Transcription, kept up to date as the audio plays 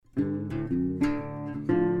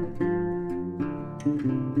All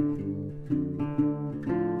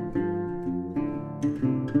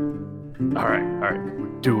right,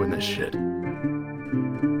 we're doing this shit.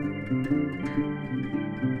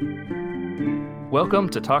 Welcome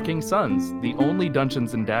to Talking Sons, the only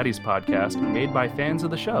Dungeons and Daddies podcast made by fans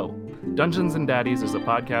of the show. Dungeons and Daddies is a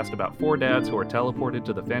podcast about four dads who are teleported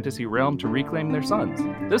to the fantasy realm to reclaim their sons.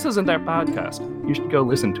 This isn't that podcast. You should go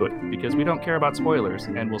listen to it, because we don't care about spoilers,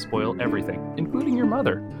 and we'll spoil everything, including your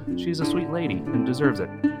mother. She's a sweet lady and deserves it.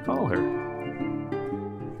 Call her.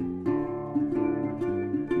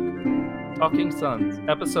 Talking Sons,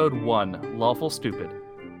 Episode 1, Lawful Stupid.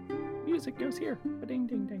 Music goes here. Ding,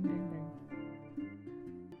 ding, ding, ding, ding.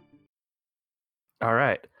 All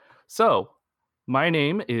right. So, my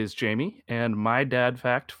name is Jamie, and my dad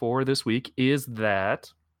fact for this week is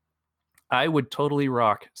that I would totally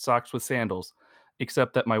rock socks with sandals,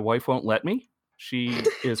 except that my wife won't let me. She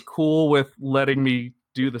is cool with letting me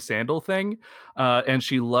do the sandal thing, and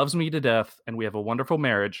she loves me to death, and we have a wonderful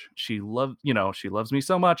marriage. She loves me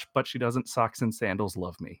so much, but she doesn't. Socks and sandals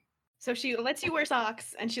love me. So she lets you wear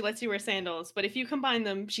socks and she lets you wear sandals, but if you combine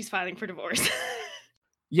them, she's filing for divorce.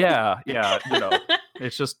 Yeah,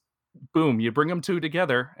 it's just boom, you bring them two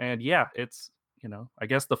together, and yeah, it's, I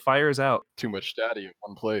guess the fire's out. Too much daddy in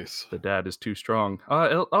one place. The dad is too strong.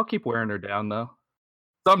 I'll keep wearing her down though.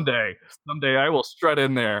 Someday I will strut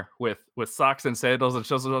in there with socks and sandals, and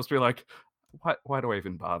she'll supposed to be like, why do I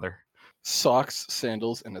even bother? Socks,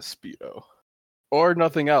 sandals, and a Speedo, or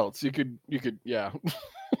nothing else. You could, yeah.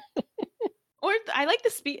 Or I like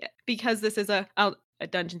the because this is a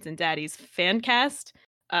Dungeons and Daddies fan cast.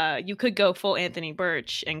 You could go full Anthony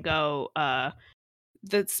Birch and go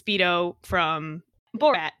the Speedo from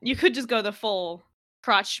Borat. You could just go the full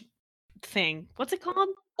crotch thing. What's it called?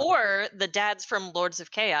 Or the dads from Lords of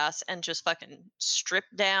Chaos and just fucking strip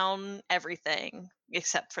down everything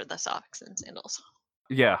except for the socks and sandals.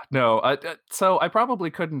 Yeah, no. So I probably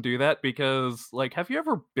couldn't do that because, like, have you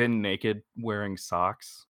ever been naked wearing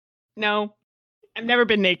socks? No, I've never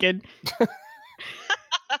been naked. Is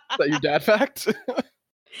that your dad fact?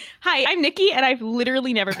 Hi, I'm Nikki, and I've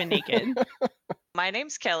literally never been naked. My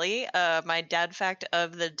name's Kelly. My dad fact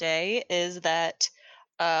of the day is that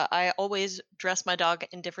I always dress my dog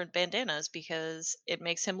in different bandanas because it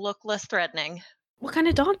makes him look less threatening. What kind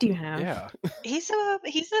of dog do you have? Yeah. He's a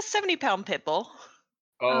 70-pound pit bull.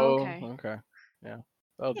 Oh, okay. Okay. Yeah,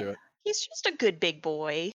 that'll do it. He's just a good big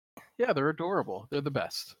boy. Yeah, they're adorable. They're the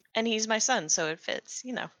best. And he's my son, so it fits,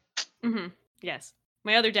 Mm-hmm. Yes.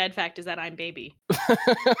 My other dad fact is that I'm baby.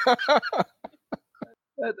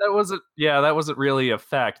 That wasn't really a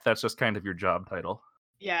fact. That's just kind of your job title.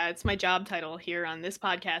 Yeah, it's my job title here on this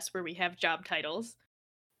podcast where we have job titles.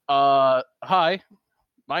 Hi,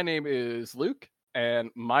 my name is Luke,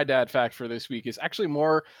 and my dad fact for this week is actually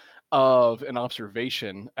more of an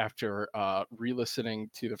observation after re-listening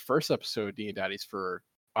to the first episode of D&D Daddies for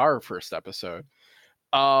our first episode.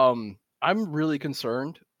 I'm really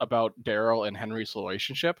concerned about Daryl and Henry's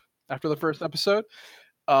relationship after the first episode.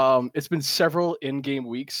 It's been several in-game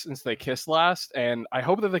weeks since they kissed last, and I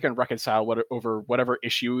hope that they can reconcile over whatever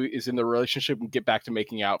issue is in the relationship and get back to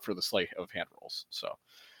making out for the slate of hand rolls. So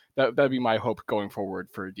that'd be my hope going forward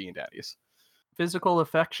for D&D Daddies. Physical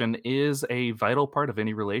affection is a vital part of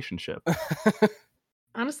any relationship.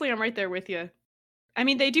 Honestly, I'm right there with you. I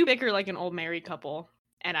mean, they do bicker like an old married couple,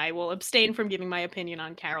 and I will abstain from giving my opinion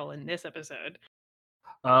on Carol in this episode.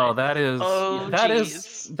 Oh, that is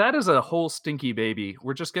a whole stinky baby.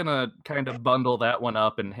 We're just gonna kind of bundle that one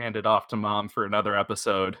up and hand it off to Mom for another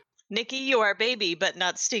episode. Nikki, you are baby, but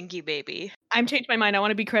not stinky baby. I'm changed my mind. I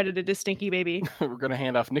want to be credited as stinky baby. We're gonna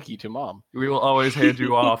hand off Nikki to Mom. We will always hand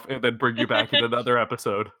you off and then bring you back in another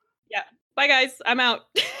episode. Yeah. Bye, guys. I'm out.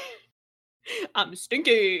 I'm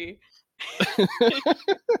stinky.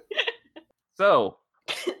 So,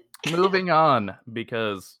 moving on,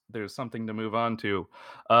 because there's something to move on to.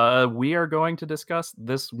 We are going to discuss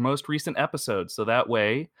this most recent episode. So that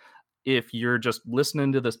way, if you're just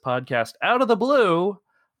listening to this podcast out of the blue,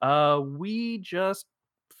 we just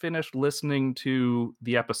finished listening to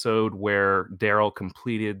the episode where Daryl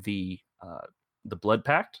completed the blood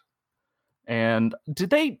pact. And did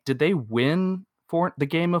they win for the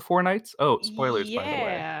game of Four Nights? Oh, spoilers, by the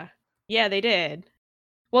way. Yeah, they did.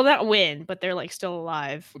 Well, not win, but they're like still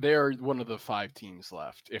alive. They are one of the 5 teams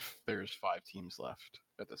left, if there's 5 teams left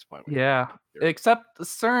at this point. Yeah, except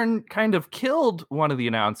CERN kind of killed one of the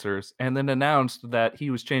announcers and then announced that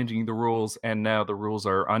he was changing the rules, and now the rules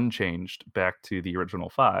are unchanged back to the original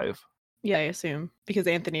 5. Yeah, I assume, because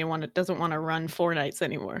Anthony doesn't want to run Four Nights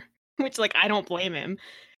anymore, which, like, I don't blame him.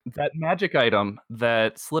 That magic item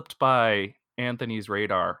that slipped by Anthony's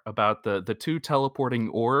radar about the two teleporting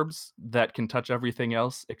orbs that can touch everything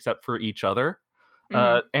else except for each other.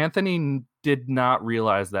 Anthony did not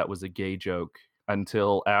realize that was a gay joke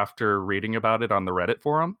until after reading about it on the Reddit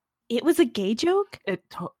forum. It was a gay joke?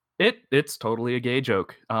 It's totally a gay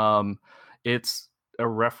joke. It's a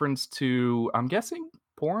reference to, I'm guessing,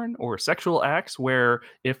 porn or sexual acts where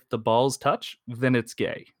if the balls touch, then it's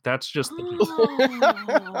gay. That's just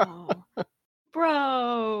Oh,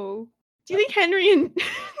 bro. Do you think Henry and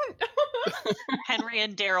Henry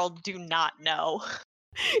and Daryl do not know.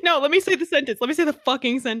 No, let me say the sentence. Let me say the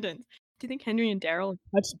fucking sentence. Do you think Henry and Daryl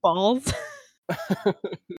touched balls?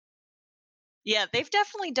 Yeah, they've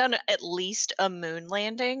definitely done at least a moon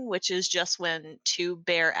landing, which is just when two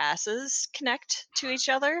bare asses connect to each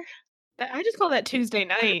other. I just call that Tuesday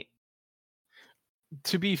night.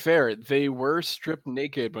 To be fair, they were stripped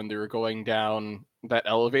naked when they were going down that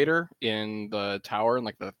elevator in the tower in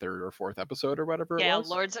like the 3rd or 4th episode or whatever it Yeah, was.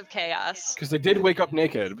 Lords of Chaos. Because they did wake up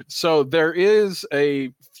naked. So there is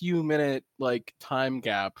a few minute like time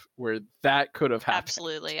gap where that could have happened.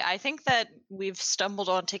 Absolutely. I think that we've stumbled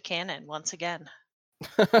onto canon once again.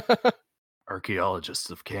 archaeologists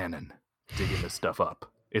of canon digging this stuff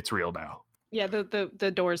up. It's real now. Yeah,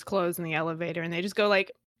 the doors close in the elevator, and they just go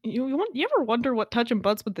like, "You ever wonder what touching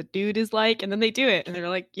butts with the dude is like?" And then they do it, and they're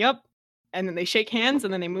like, "Yep." And then they shake hands,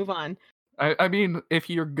 and then they move on. I mean, if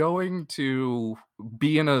you're going to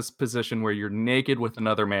be in a position where you're naked with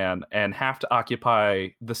another man and have to occupy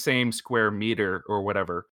the same square meter or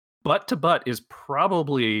whatever, butt to butt is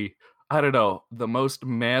probably, I don't know, the most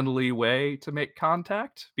manly way to make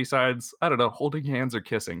contact besides, I don't know, holding hands or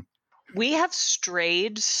kissing. We have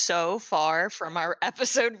strayed so far from our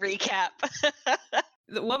episode recap.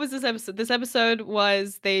 What was this episode? This episode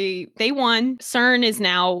was they won. CERN is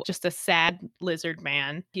now just a sad lizard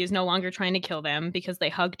man. He is no longer trying to kill them because they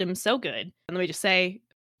hugged him so good. And let me just say,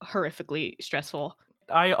 horrifically stressful.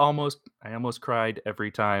 I almost cried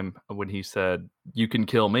every time when he said, "You can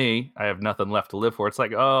kill me. I have nothing left to live for." It's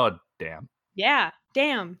like, oh, damn. Yeah,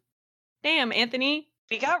 damn, Anthony.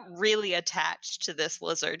 We got really attached to this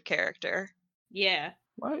lizard character. Yeah.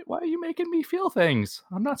 Why are you making me feel things?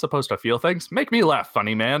 I'm not supposed to feel things. Make me laugh,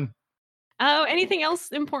 funny man. Oh, anything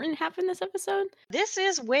else important happened this episode? This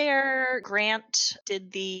is where Grant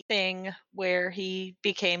did the thing where he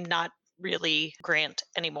became not really Grant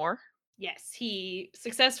anymore. Yes, he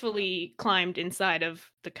successfully climbed inside of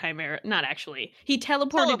the Chimera. Not actually. He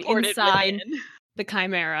teleported inside within. the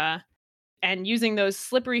Chimera, and using those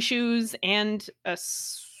slippery shoes and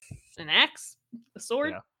an axe, a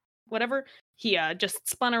sword, whatever, he just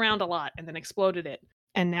spun around a lot and then exploded it.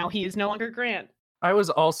 And now he is no longer Grant. I was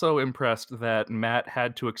also impressed that Matt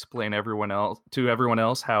had to explain everyone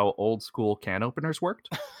else how old school can openers worked.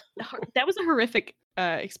 That was a horrific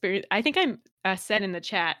experience. I think I said in the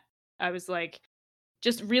chat, I was like,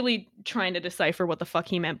 just really trying to decipher what the fuck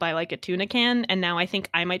he meant by like a tuna can. And now I think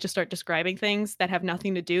I might just start describing things that have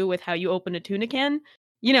nothing to do with how you open a tuna can.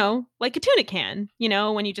 You know, like a tuna can, you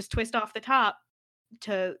know, when you just twist off the top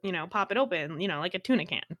to, you know, pop it open, you know, like a tuna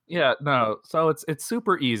can. Yeah, no. So it's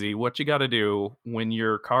super easy. What you got to do when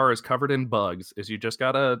your car is covered in bugs is you just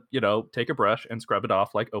got to, you know, take a brush and scrub it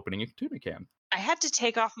off like opening a tuna can. I had to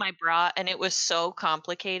take off my bra and it was so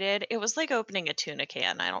complicated. It was like opening a tuna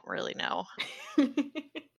can. I don't really know.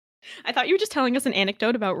 I thought you were just telling us an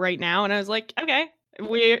anecdote about right now, and I was like, okay,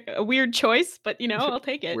 a weird choice, but you know, I'll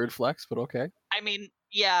take it. Weird flex, but okay. I mean,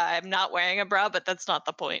 yeah, I'm not wearing a bra, but that's not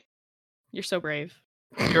the point. You're so brave.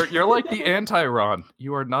 You're like the anti-Ron.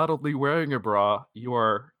 You are not only wearing a bra, you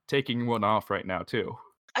are taking one off right now too.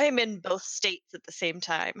 I am in both states at the same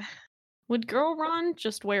time. Would girl Ron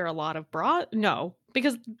just wear a lot of bra? No,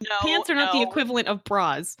 because pants are not the equivalent of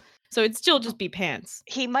bras. So it'd still just be pants.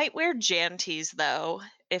 He might wear janties though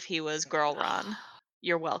if he was girl Ron.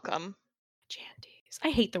 You're welcome. Janties.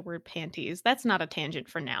 I hate the word panties. That's not a tangent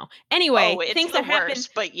for now. Anyway, it's things the that happen.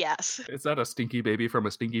 worst, but yes. Is that a stinky baby from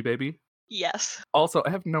a stinky baby? Yes. Also, I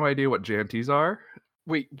have no idea what janties are.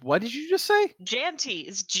 Wait, what did you just say?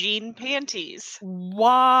 Janties, jean panties.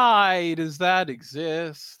 Why does that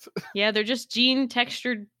exist? Yeah, they're just jean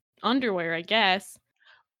textured underwear, I guess.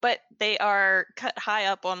 But they are cut high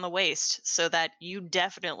up on the waist so that you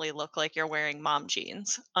definitely look like you're wearing mom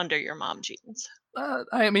jeans under your mom jeans.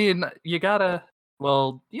 I mean, you gotta,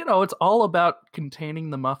 well, you know, it's all about containing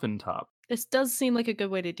the muffin top. This does seem like a good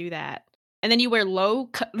way to do that. And then you wear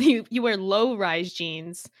you wear low rise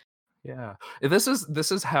jeans. Yeah, this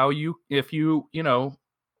is how you, if you know,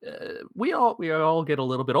 we all get a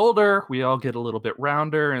little bit older, we all get a little bit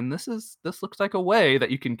rounder, and this looks like a way that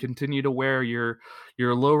you can continue to wear your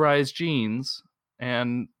low rise jeans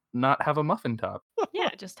and not have a muffin top. Yeah,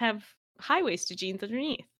 just have high-waisted jeans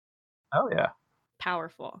underneath. Oh yeah.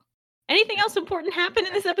 Powerful. Anything else important happen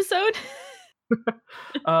in this episode?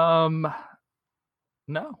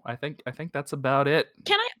 No, I think that's about it.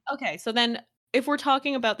 Okay, so then if we're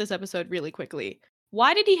talking about this episode really quickly,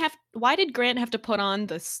 why did Grant have to put on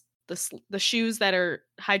the shoes that are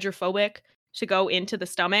hydrophobic to go into the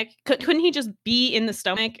stomach? Couldn't he just be in the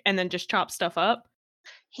stomach and then just chop stuff up?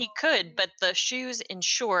 He could, but the shoes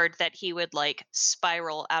ensured that he would like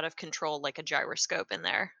spiral out of control like a gyroscope in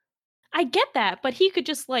there. I get that, but he could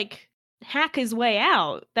just like hack his way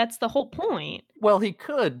out. That's the whole point. Well, he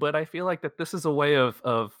could, but I feel like that this is a way of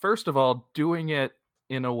first of all doing it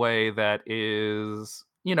in a way that is,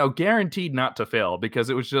 guaranteed not to fail, because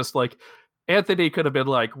it was just like Anthony could have been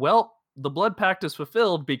like, well, the blood pact is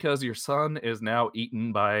fulfilled because your son is now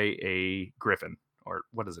eaten by a griffin, or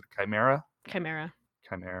what is it, chimera,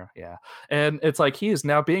 yeah. And it's like he is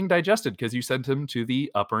now being digested because you sent him to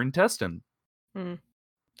the upper intestine.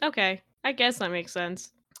 Okay, I guess that makes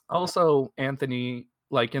sense. Also, Anthony,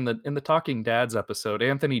 like in the Talking Dads episode,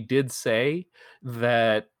 Anthony did say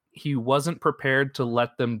that he wasn't prepared to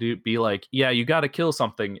let them be like, yeah, you got to kill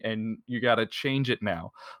something and you got to change it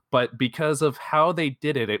now. But because of how they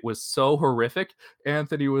did it, it was so horrific.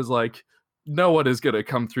 Anthony was like, no one is going to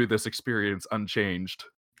come through this experience unchanged.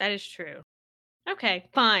 That is true. Okay,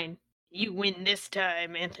 fine. You win this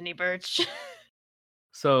time, Anthony Birch.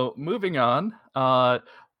 So moving on,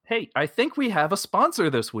 hey, I think we have a sponsor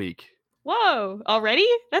this week. Whoa, already?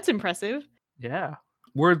 That's impressive. Yeah,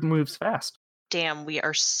 word moves fast. Damn, we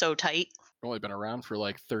are so tight. We've only been around for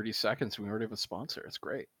like 30 seconds and we already have a sponsor. It's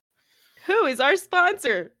great. Who is our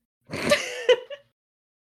sponsor?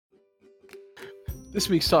 This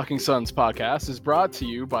week's Talking Sons podcast is brought to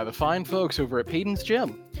you by the fine folks over at Payton's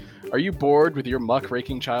Gym. Are you bored with your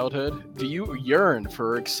muck-raking childhood? Do you yearn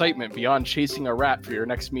for excitement beyond chasing a rat for your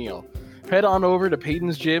next meal? Head on over to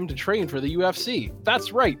Payton's Gym to train for the UFC.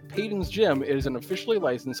 That's right, Payton's Gym is an officially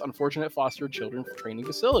licensed Unfortunate Foster Children training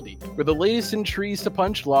facility. With the latest in trees to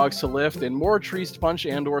punch, logs to lift, and more trees to punch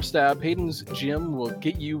and or stab, Payton's Gym will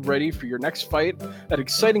get you ready for your next fight at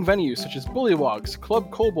exciting venues such as Bullywogs, Club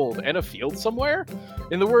Kobold, and a field somewhere.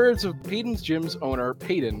 In the words of Payton's Gym's owner,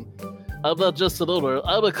 Payton, I'm not just an owner,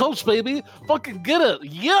 I'm a coach, baby! Fucking get it!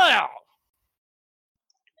 Yeah!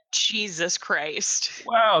 Jesus Christ.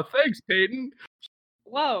 Wow, thanks, Payton.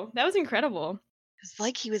 Whoa, that was incredible. It's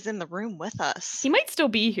like he was in the room with us. He might still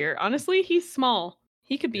be here. Honestly, he's small.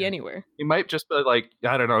 He could be anywhere. He might just be like,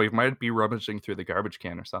 I don't know, he might be rummaging through the garbage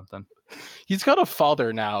can or something. He's got a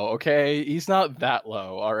father now, okay? He's not that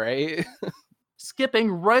low, alright?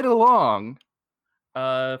 Skipping right along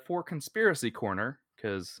for Conspiracy Corner,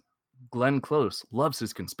 because Glenn Close loves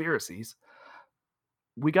his conspiracies.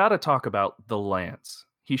 We got to talk about the Lance.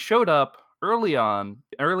 He showed up early on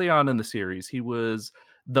in the series. He was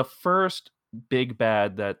the first big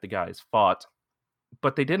bad that the guys fought,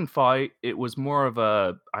 but they didn't fight. It was more of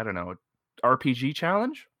a, I don't know, RPG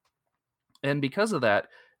challenge. And because of that,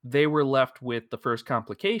 they were left with the first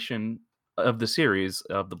complication of the series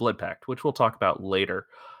of the Blood Pact, which we'll talk about later.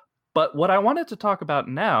 But what I wanted to talk about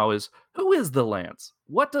now is, who is the Lance?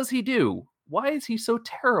 What does he do? Why is he so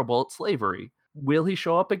terrible at slavery? Will he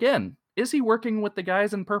show up again? Is he working with the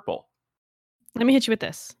guys in purple? Let me hit you with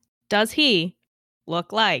this. Does he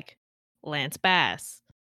look like Lance Bass?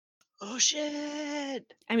 Oh,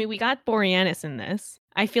 shit. I mean, we got Boreanaz in this.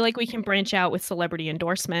 I feel like we can branch out with celebrity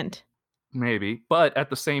endorsement. Maybe. But at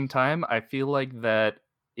the same time, I feel like that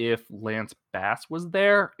if Lance Bass was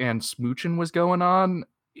there and smooching was going on,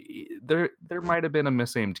 there might have been a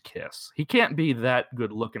misaimed kiss. He can't be that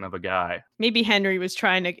good looking of a guy. Maybe Henry was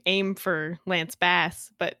trying to aim for Lance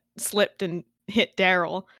Bass, but slipped and hit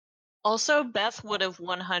Daryl. Also, Beth would have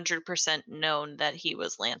 100% known that he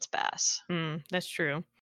was Lance Bass. That's true.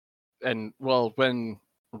 And, well, when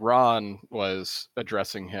Ron was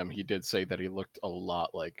addressing him, he did say that he looked a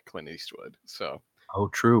lot like Clint Eastwood, so... Oh,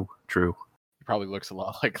 true. He probably looks a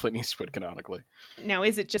lot like Clint Eastwood, canonically. Now,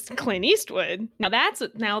 is it just Clint Eastwood?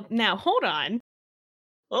 Now, hold on.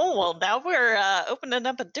 Oh, well, now we're opening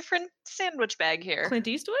up a different sandwich bag here. Clint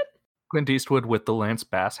Eastwood? Clint Eastwood with the Lance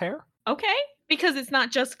Bass hair? Okay, because it's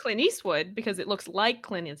not just Clint Eastwood, because it looks like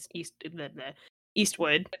Clint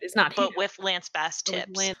Eastwood, but it's not him. But with Lance Bass tips.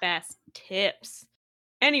 With Lance Bass tips.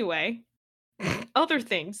 Anyway, other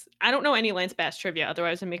things. I don't know any Lance Bass trivia,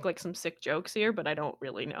 otherwise I make like some sick jokes here, but I don't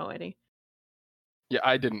really know any. Yeah,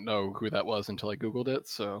 I didn't know who that was until I Googled it,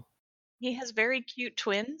 so... He has very cute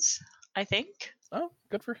twins, I think. Oh,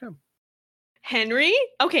 good for him. Henry?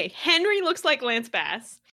 Okay, Henry looks like Lance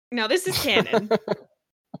Bass. Now, this is canon.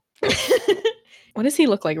 What does he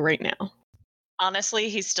look like right now? Honestly,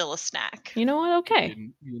 he's still a snack. You know what? Okay.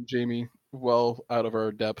 Me and Jamie, well out of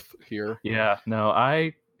our depth here. Yeah, no,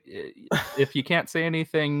 if you can't say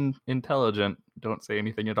anything intelligent, don't say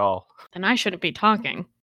anything at all. Then I shouldn't be talking.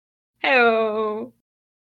 Hello.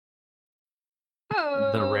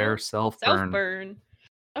 The rare self-burn. Self-burn.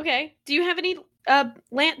 Okay. Do you have any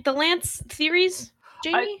the Lance theories,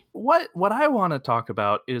 Jamie? What I want to talk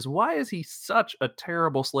about is, why is he such a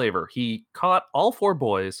terrible slaver? He caught all 4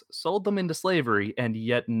 boys, sold them into slavery, and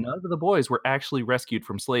yet none of the boys were actually rescued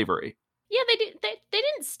from slavery. Yeah, they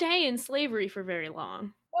didn't stay in slavery for very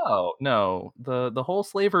long. Oh, no. The whole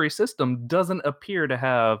slavery system doesn't appear to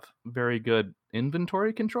have very good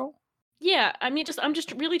inventory control. Yeah, I mean, I'm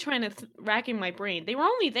just really trying to racking my brain. They were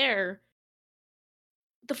only there.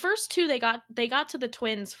 The first 2 they got to the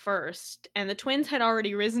twins first, and the twins had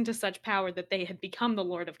already risen to such power that they had become the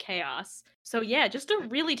Lord of Chaos. So yeah, just a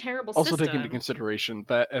really terrible Also system. take into consideration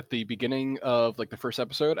that at the beginning of like the first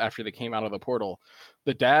episode, after they came out of the portal,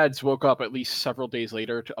 the dads woke up at least several days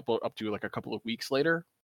later to up to like a couple of weeks later,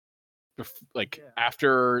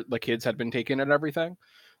 after the kids had been taken and everything.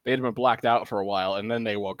 They had been blacked out for a while, and then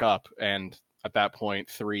they woke up, and at that point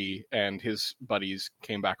 3 and his buddies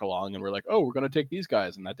came back along and were like, oh, we're going to take these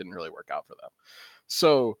guys, and that didn't really work out for them.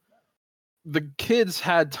 So the kids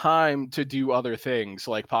had time to do other things,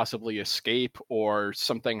 like possibly escape, or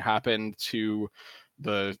something happened to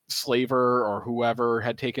the slaver or whoever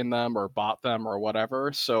had taken them or bought them or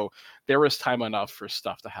whatever. So there was time enough for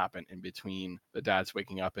stuff to happen in between the dads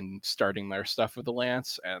waking up and starting their stuff with the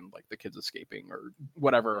Lance and like the kids escaping or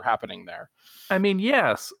whatever happening there. I mean,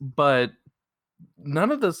 yes, but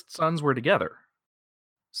none of the sons were together.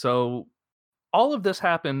 So all of this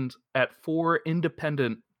happened at 4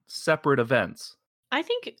 independent, separate events. I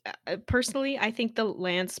think, personally, I think the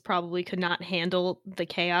Lance probably could not handle the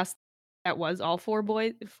chaos that was all 5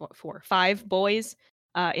 boys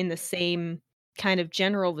in the same kind of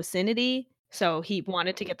general vicinity. So he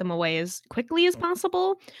wanted to get them away as quickly as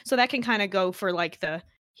possible. So that can kind of go for like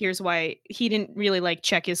here's why he didn't really like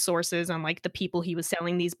check his sources on like the people he was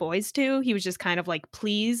selling these boys to. He was just kind of like,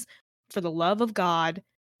 please, for the love of God,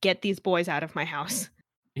 get these boys out of my house.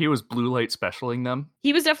 He was blue light specialing them.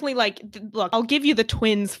 He was definitely like, look, I'll give you the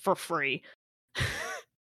twins for free.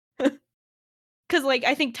 Because, like,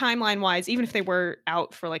 I think timeline-wise, even if they were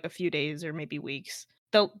out for, like, a few days or maybe weeks,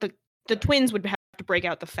 the twins would have to break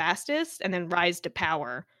out the fastest and then rise to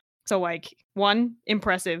power. So, like, 1,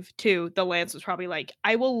 impressive. 2, the Lance was probably like,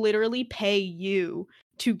 I will literally pay you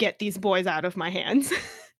to get these boys out of my hands.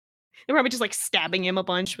 They're probably just, like, stabbing him a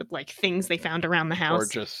bunch with, like, things they found around the house. Or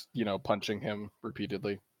just, punching him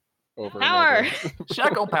repeatedly. Over Power! And over.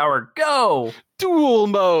 Shackle power, go! Duel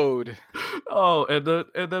mode! Oh,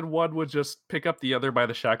 and then one would just pick up the other by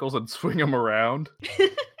the shackles and swing him around.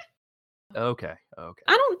 Okay. I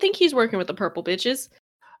don't think he's working with the purple bitches.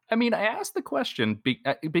 I mean, I asked the question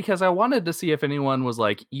because I wanted to see if anyone was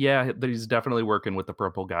like, yeah, he's definitely working with the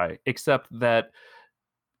purple guy, except that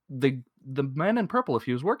the man in purple, if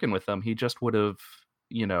he was working with them, he just would have,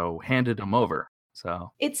 handed him over.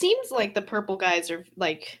 So it seems like the purple guys are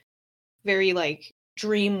like very like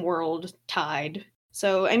dream world tied.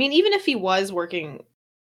 So, I mean, even if he was working,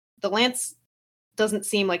 the Lance doesn't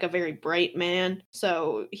seem like a very bright man.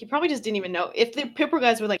 So he probably just didn't even know. If the purple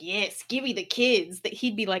guys were like, yes, give me the kids, that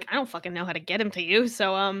he'd be like, I don't fucking know how to get them to you.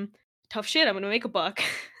 So, tough shit. I'm going to make a buck.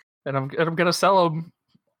 And I'm going to sell them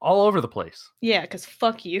all over the place. Yeah, because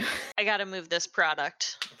fuck you. I got to move this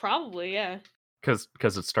product. Probably, yeah.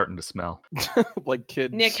 Because it's starting to smell. Like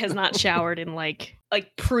kids. Nick has not showered in like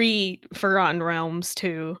pre-Forgotten Realms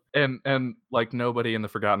too. And like nobody in the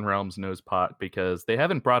Forgotten Realms knows pot because they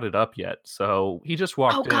haven't brought it up yet. So he just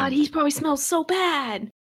walked in. Oh god, he probably smells so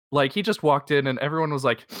bad. Like he just walked in and everyone was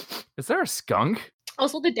like, is there a skunk?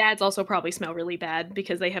 Also, the dads also probably smell really bad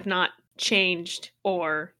because they have not changed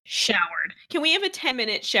or showered. Can we have a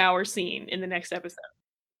 10-minute shower scene in the next episode?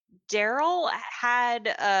 Daryl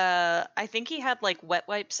had I think he had like wet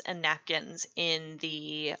wipes and napkins in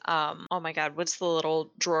the oh my god, what's the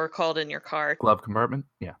little drawer called in your car? Glove compartment?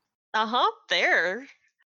 Yeah. There.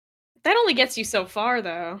 That only gets you so far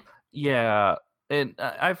though. Yeah. And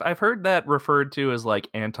I've heard that referred to as like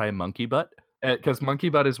anti-monkey butt. Because monkey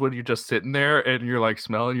butt is when you're just sitting there and you're like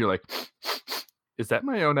smelling, you're like, is that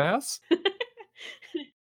my own ass?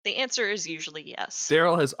 The answer is usually yes.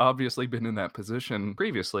 Daryl has obviously been in that position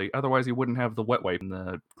previously. Otherwise, he wouldn't have the wet wipe in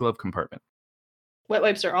the glove compartment. Wet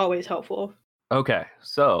wipes are always helpful. Okay,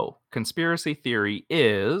 so conspiracy theory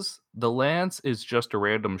is the Lance is just a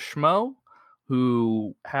random schmo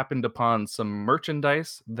who happened upon some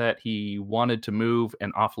merchandise that he wanted to move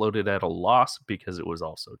and offloaded at a loss because it was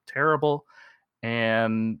also terrible.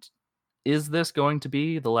 And is this going to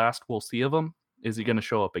be the last we'll see of him? Is he going to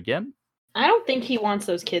show up again? I don't think he wants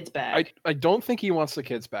those kids back. I don't think he wants the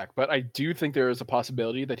kids back, but I do think there is a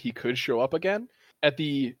possibility that he could show up again. At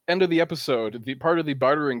the end of the episode, the part of the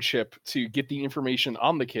bartering ship to get the information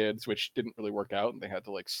on the kids, which didn't really work out, and they had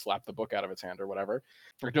to like slap the book out of its hand or whatever.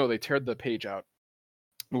 Or no, they teared the page out.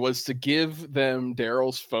 Was to give them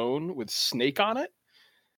Daryl's phone with Snake on it.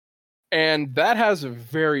 And that has a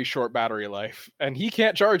very short battery life, and he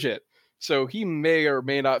can't charge it. So he may or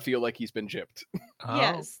may not feel like he's been gypped.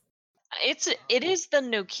 Yes. It is the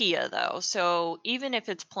Nokia though, so even if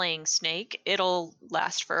it's playing Snake, it'll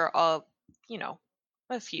last for a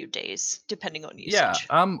few days depending on usage. Yeah,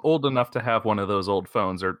 I'm old enough to have one of those old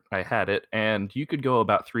phones, or I had it, and you could go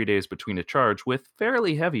about 3 days between a charge with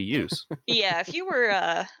fairly heavy use. Yeah, if you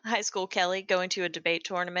were high school Kelly going to a debate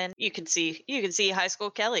tournament, you could see high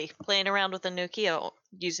school Kelly playing around with a Nokia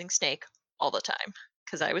using Snake all the time.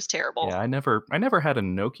 Because I was terrible. Yeah, I never had a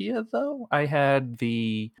Nokia though. I had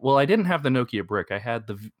I didn't have the Nokia brick. I had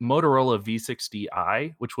the Motorola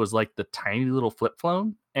V60i, which was like the tiny little flip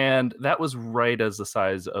phone, and that was right as the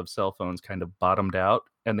size of cell phones kind of bottomed out,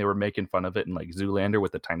 and they were making fun of it in like Zoolander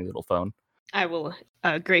with the tiny little phone. I will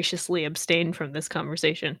graciously abstain from this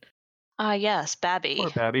conversation. Yes, Babby. Poor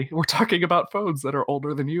Babby. We're talking about phones that are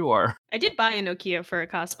older than you are. I did buy a Nokia for a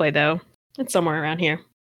cosplay though. It's somewhere around here.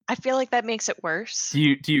 I feel like that makes it worse.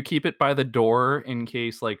 Do you keep it by the door in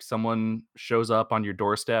case like someone shows up on your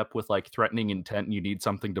doorstep with like threatening intent and you need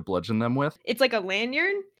something to bludgeon them with? It's like a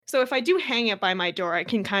lanyard. So if I do hang it by my door, I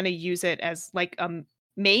can kind of use it as like a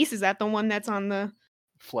mace. Is that the one that's on the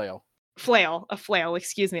Flail. A flail,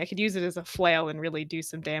 excuse me. I could use it as a flail and really do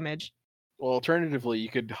some damage. Well, alternatively, you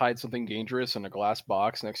could hide something dangerous in a glass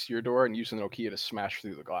box next to your door and use the Nokia to smash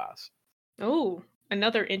through the glass. Oh,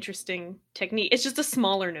 another interesting technique. It's just a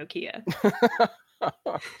smaller Nokia.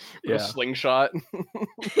 A slingshot.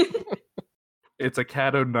 It's a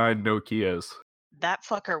Cat 9 Nokias. That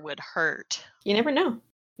fucker would hurt. You never know.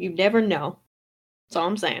 You never know. That's all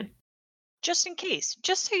I'm saying. Just in case.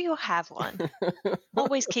 Just so you have one.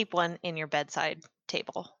 Always keep one in your bedside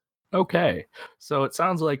table. Okay, so it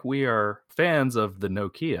sounds like we are fans of the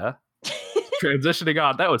Nokia. Transitioning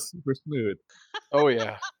on. That was super smooth. Oh,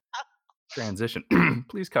 yeah. Transition.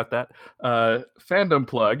 Please cut that. Fandom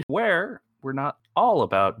plug, where we're not all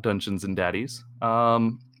about Dungeons and Daddies.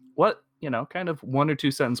 What, kind of 1 or 2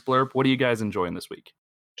 sentence blurb. What are you guys enjoying this week?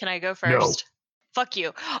 Can I go first? No. Fuck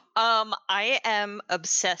you. I am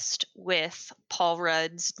obsessed with Paul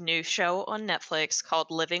Rudd's new show on Netflix called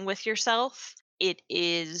Living with Yourself. It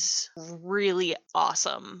is really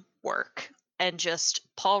awesome work. And just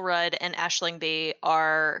Paul Rudd and Aisling Bea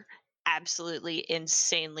are absolutely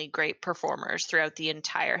insanely great performers throughout the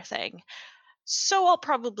entire thing. So I'll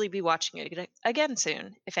probably be watching it again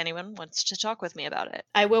soon if anyone wants to talk with me about it.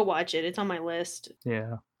 I will watch it. It's on my list.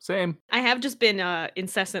 Yeah, same. I have just been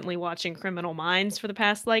incessantly watching Criminal Minds for the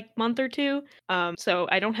past month or two. So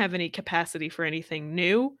I don't have any capacity for anything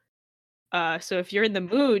new. So if you're in the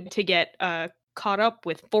mood to get caught up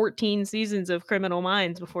with 14 seasons of Criminal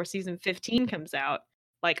Minds before season 15 comes out,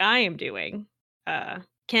 like I am doing,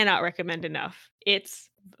 cannot recommend enough. It's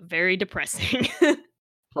very depressing.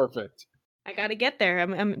 Perfect. I gotta get there.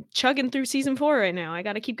 I'm chugging through season 4 right now. I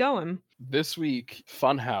gotta keep going. This week,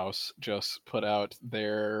 Funhouse just put out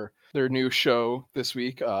their new show this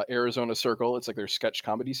week, Arizona Circle. It's like their sketch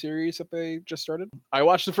comedy series that they just started. I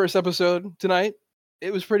watched the first episode tonight.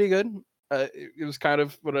 It was pretty good. It was kind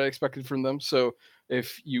of what I expected from them. So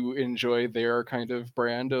if you enjoy their kind of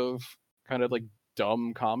brand of kind of like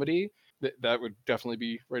dumb comedy, that would definitely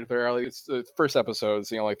be right up their alley. It's the first episode is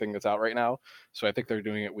the only thing that's out right now, so I think they're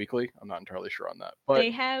doing it weekly. I'm not entirely sure on that, but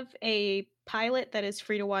they have a pilot that is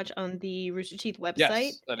free to watch on the Rooster Teeth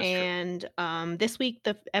website. Yes, that is and this week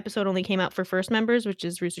the episode only came out for First members, which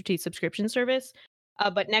is Rooster Teeth's subscription service.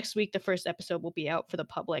 But next week the first episode will be out for the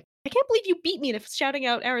public. I can't believe you beat me to shouting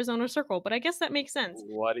out Arizona Circle, but I guess that makes sense.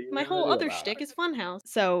 What do you My whole other shtick is Funhouse.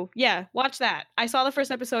 So yeah, watch that. I saw the first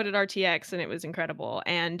episode at RTX and it was incredible.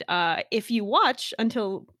 And if you watch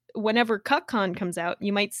until whenever CuckCon comes out,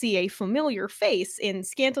 you might see a familiar face in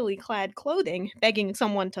scantily clad clothing begging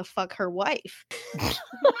someone to fuck her wife.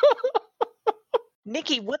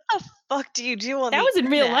 Nikki, what the fuck do you do on that? Was in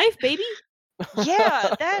real life, baby.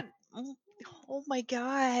 Yeah, that. Oh my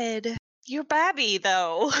god. You're Babby,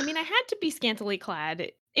 though. I mean, I had to be scantily clad.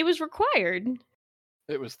 It was required.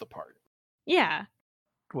 It was the part. Yeah.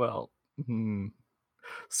 Well,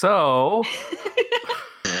 so...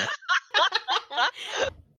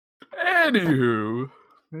 Anywho,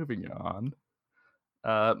 moving on.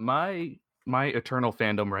 My eternal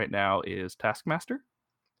fandom right now is Taskmaster.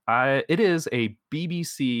 It is a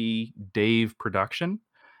BBC Dave production,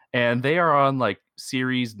 and they are on like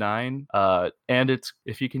series 9. And it's,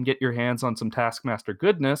 if you can get your hands on some Taskmaster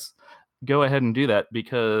goodness, go ahead and do that,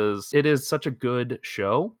 because it is such a good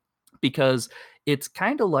show. Because it's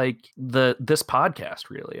kind of like this podcast,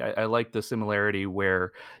 really. I like the similarity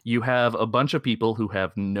where you have a bunch of people who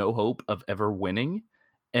have no hope of ever winning,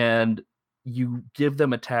 and you give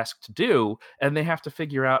them a task to do, and they have to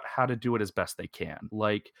figure out how to do it as best they can.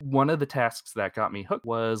 Like, one of the tasks that got me hooked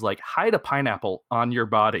was like, hide a pineapple on your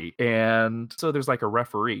body. And so there's like a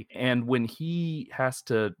referee, and when he has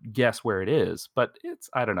to guess where it is, but it's,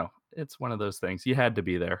 I don't know, it's one of those things. You had to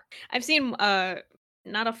be there. I've seen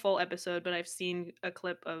not a full episode, but I've seen a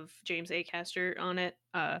clip of James Acaster on it.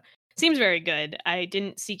 Seems very good. I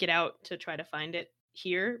didn't seek it out to try to find it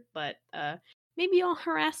here, but maybe I'll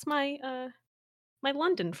harass my my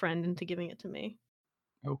London friend into giving it to me.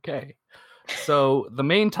 Okay. So the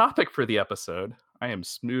main topic for the episode, I am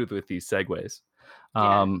smooth with these segues.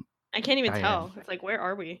 Yeah. I can't even I tell. am. It's like, where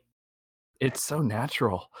are we? It's so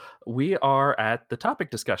natural. We are at the topic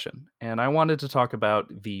discussion, and I wanted to talk about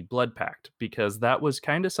the Blood Pact, because that was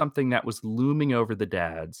kind of something that was looming over the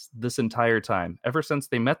dads this entire time. Ever since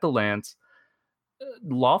they met the Lance,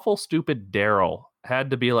 lawful stupid Daryl had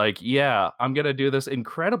to be like, yeah, I'm going to do this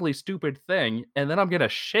incredibly stupid thing, and then I'm going to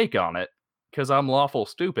shake on it because I'm lawful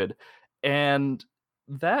stupid. And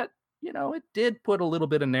that, it did put a little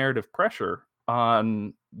bit of narrative pressure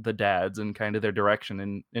on the dads and kind of their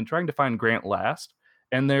direction in trying to find Grant last.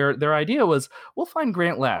 And their idea was, we'll find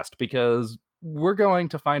Grant last because we're going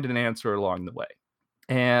to find an answer along the way.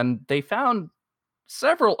 And they found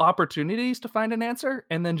several opportunities to find an answer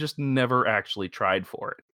and then just never actually tried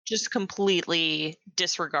for it. Just completely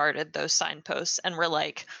disregarded those signposts and were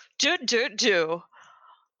like, do.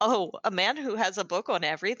 Oh, a man who has a book on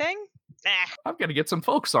everything? I'm going to get some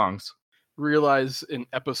folk songs. Realize an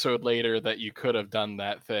episode later that you could have done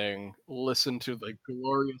that thing. Listen to the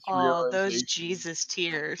glorious those realization. Jesus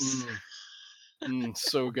tears.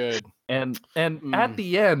 So good. And at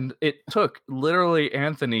the end, it took literally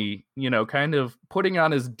Anthony, kind of putting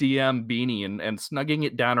on his DM beanie and snugging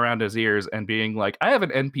it down around his ears and being like, I have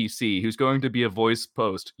an NPC who's going to be a voice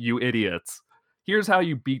post, you idiots. Here's how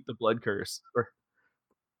you beat the blood curse.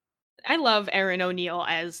 I love Aaron O'Neill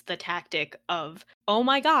as the tactic of, oh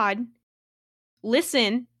my God,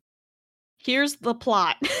 listen, here's the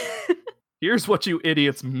plot. Here's what you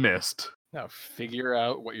idiots missed. Now figure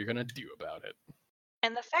out what you're going to do about it.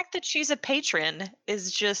 And the fact that she's a patron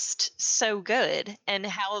is just so good. And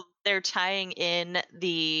how they're tying in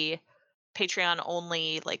the Patreon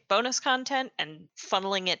only like bonus content and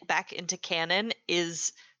funneling it back into canon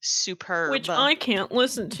is superb. Which I can't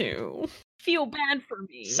listen to. Feel bad for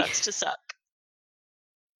me. Sucks to suck.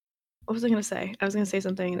 What was I going to say? I was going to say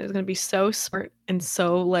something and it was going to be so smart and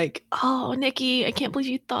so like, oh, Nikki, I can't believe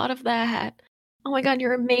you thought of that. Oh my God,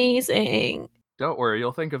 you're amazing. Don't worry,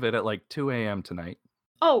 you'll think of it at like 2 a.m. tonight.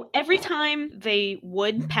 Oh, every time they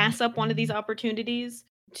would pass up one of these opportunities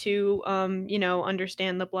to,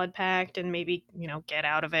 understand the Blood Pact and maybe, get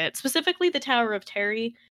out of it. Specifically the Tower of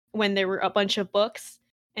Terry, when there were a bunch of books.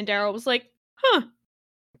 And Daryl was like,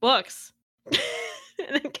 books.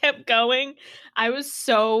 And then kept going. I was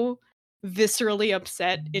so viscerally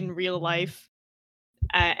upset in real life.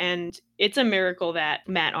 And it's a miracle that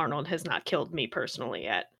Matt Arnold has not killed me personally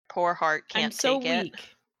yet. Poor heart can't I'm so take weak. it.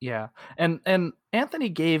 Yeah. And Anthony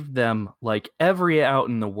gave them like every out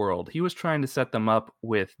in the world. He was trying to set them up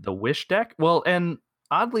with the Wish deck. Well, and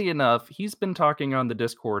oddly enough, he's been talking on the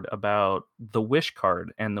Discord about the Wish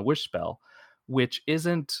card and the Wish spell, which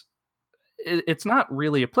it's not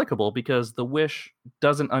really applicable because the Wish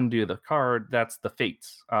doesn't undo the card. That's the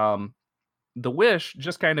Fates. The Wish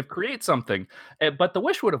just kind of creates something, but the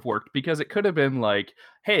Wish would have worked because it could have been like,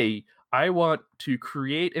 hey, I want to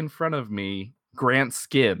create in front of me Grant's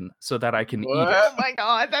skin so that I can eat it. Oh my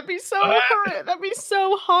God, that'd be so horrible. That'd be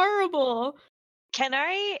so horrible. Can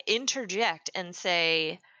I interject and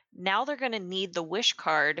say, now they're going to need the Wish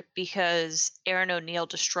card because Aaron O'Neill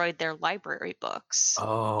destroyed their library books.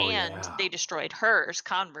 Oh, and yeah. they destroyed hers,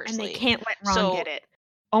 conversely. And they can't let Ron get it.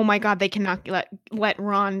 Oh my God, they cannot let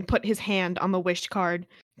Ron put his hand on the Wish card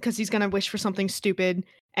because he's going to wish for something stupid.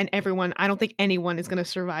 And I don't think anyone is going to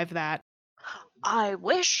survive that. I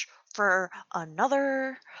wish for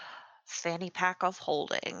another fanny pack of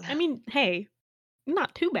holding. I mean, hey,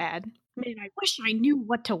 not too bad. I mean, I wish I knew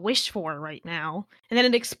what to wish for right now. And then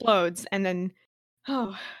it explodes, and then,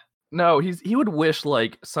 No, he would wish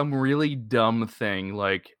like some really dumb thing,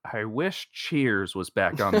 like I wish Cheers was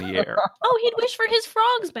back on the air. Oh, he'd wish for his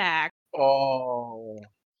frogs back. Oh.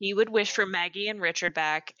 He would wish for Maggie and Richard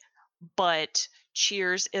back, but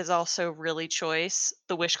Cheers is also really choice.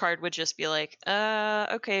 The wish card would just be like,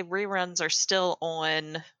 okay, reruns are still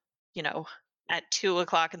on, at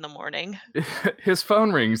 2:00 in the morning. His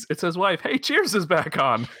phone rings. It's his wife. Hey, Cheers is back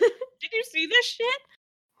on. Did you see this shit?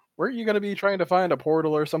 Weren't you going to be trying to find a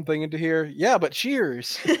portal or something into here? Yeah, but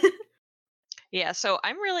Cheers. Yeah, so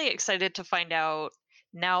I'm really excited to find out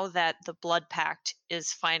now that the Blood Pact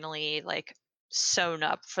is finally like sewn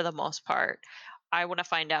up for the most part. I want to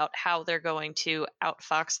find out how they're going to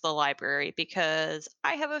outfox the library, because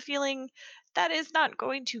I have a feeling that is not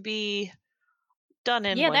going to be done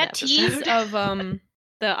in one that episode. tease of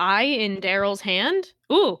the eye in Daryl's hand.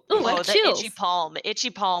 Ooh, like the chills. itchy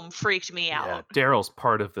palm freaked me Yeah, out. Daryl's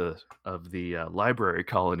part of the library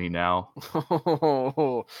colony now.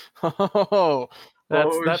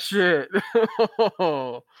 That's shit.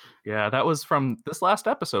 Yeah, that was from this last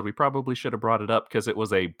episode. We probably should have brought it up because it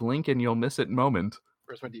was a blink and you'll miss it moment.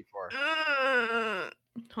 Where's my D4?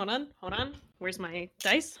 Hold on. Where's my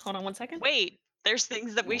dice? Hold on 1 second. Wait, there's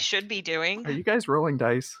things that we should be doing. Are you guys rolling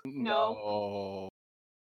dice? No.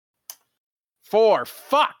 4.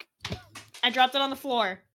 Fuck. I dropped it on the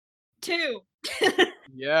floor. 2.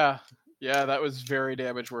 Yeah, that was very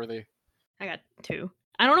damage worthy. I got 2.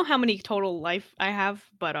 I don't know how many total life I have,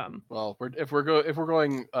 but Well, if we're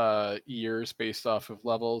going years based off of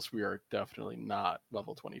levels, we are definitely not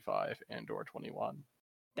level 25 and/or 21.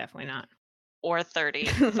 definitely not. Or 30.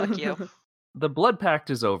 Fuck you. The Blood Pact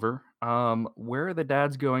is over. Where are the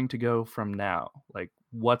dads going to go from now? Like,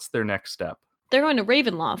 what's their next step? They're going to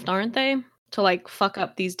Ravenloft, aren't they? To like fuck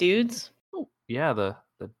up these dudes. Oh, yeah, the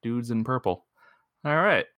dudes in purple. All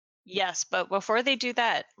right. Yes, but before they do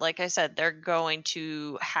that, like I said, they're going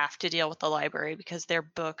to have to deal with the library because their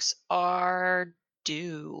books are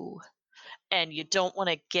due. And you don't want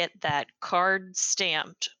to get that card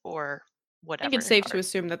stamped or whatever. I think it's safe to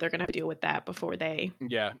assume that they're going to have to deal with that before they.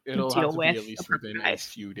 Yeah, it'll Deal have to be at with least the within a price.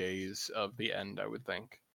 few days of the end, I would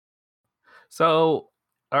think. So,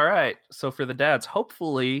 all right. So for the dads,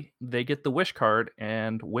 hopefully they get the wish card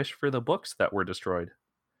and wish for the books that were destroyed.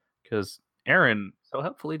 Because Aaron so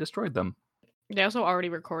helpfully destroyed them. They also already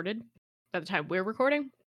recorded by the time we're recording.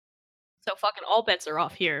 So fucking all bets are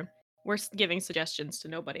off here. We're giving suggestions to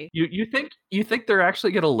nobody. You think they're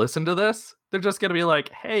actually gonna listen to this? They're just gonna be like,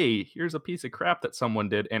 "Hey, here's a piece of crap that someone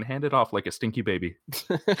did," and hand it off like a stinky baby.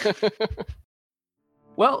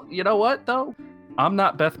 Well, you know what though? I'm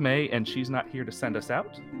not Beth May, and she's not here to send us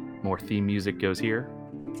out. More theme music goes here.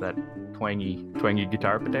 It's that twangy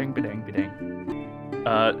guitar, ba-dang, ba-dang, ba-dang.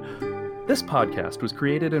 This podcast was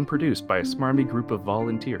created and produced by a smarmy group of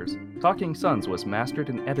volunteers. Talking Sons was mastered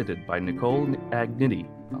and edited by Nicole Agniti.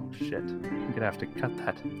 Oh shit, I'm gonna have to cut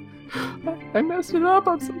that. I messed it up,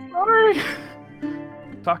 I'm so sorry.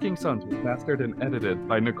 Talking Sons was mastered and edited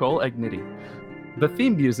by Nicole Agniti. The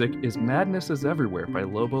theme music is Madness is Everywhere by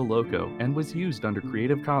Lobo Loco and was used under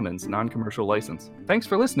Creative Commons non-commercial license. Thanks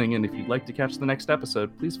for listening, and if you'd like to catch the next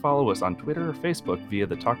episode, please follow us on Twitter or Facebook via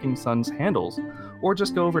the Talking Sons handles, or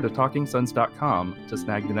just go over to talkingsons.com to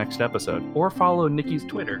snag the next episode, or follow Nikki's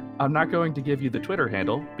Twitter. I'm not going to give you the Twitter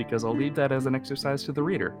handle because I'll leave that as an exercise to the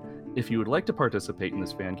reader. If you would like to participate in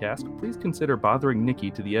this fancast, please consider bothering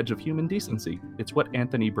Nikki to the edge of human decency. It's what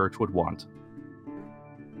Anthony Birch would want.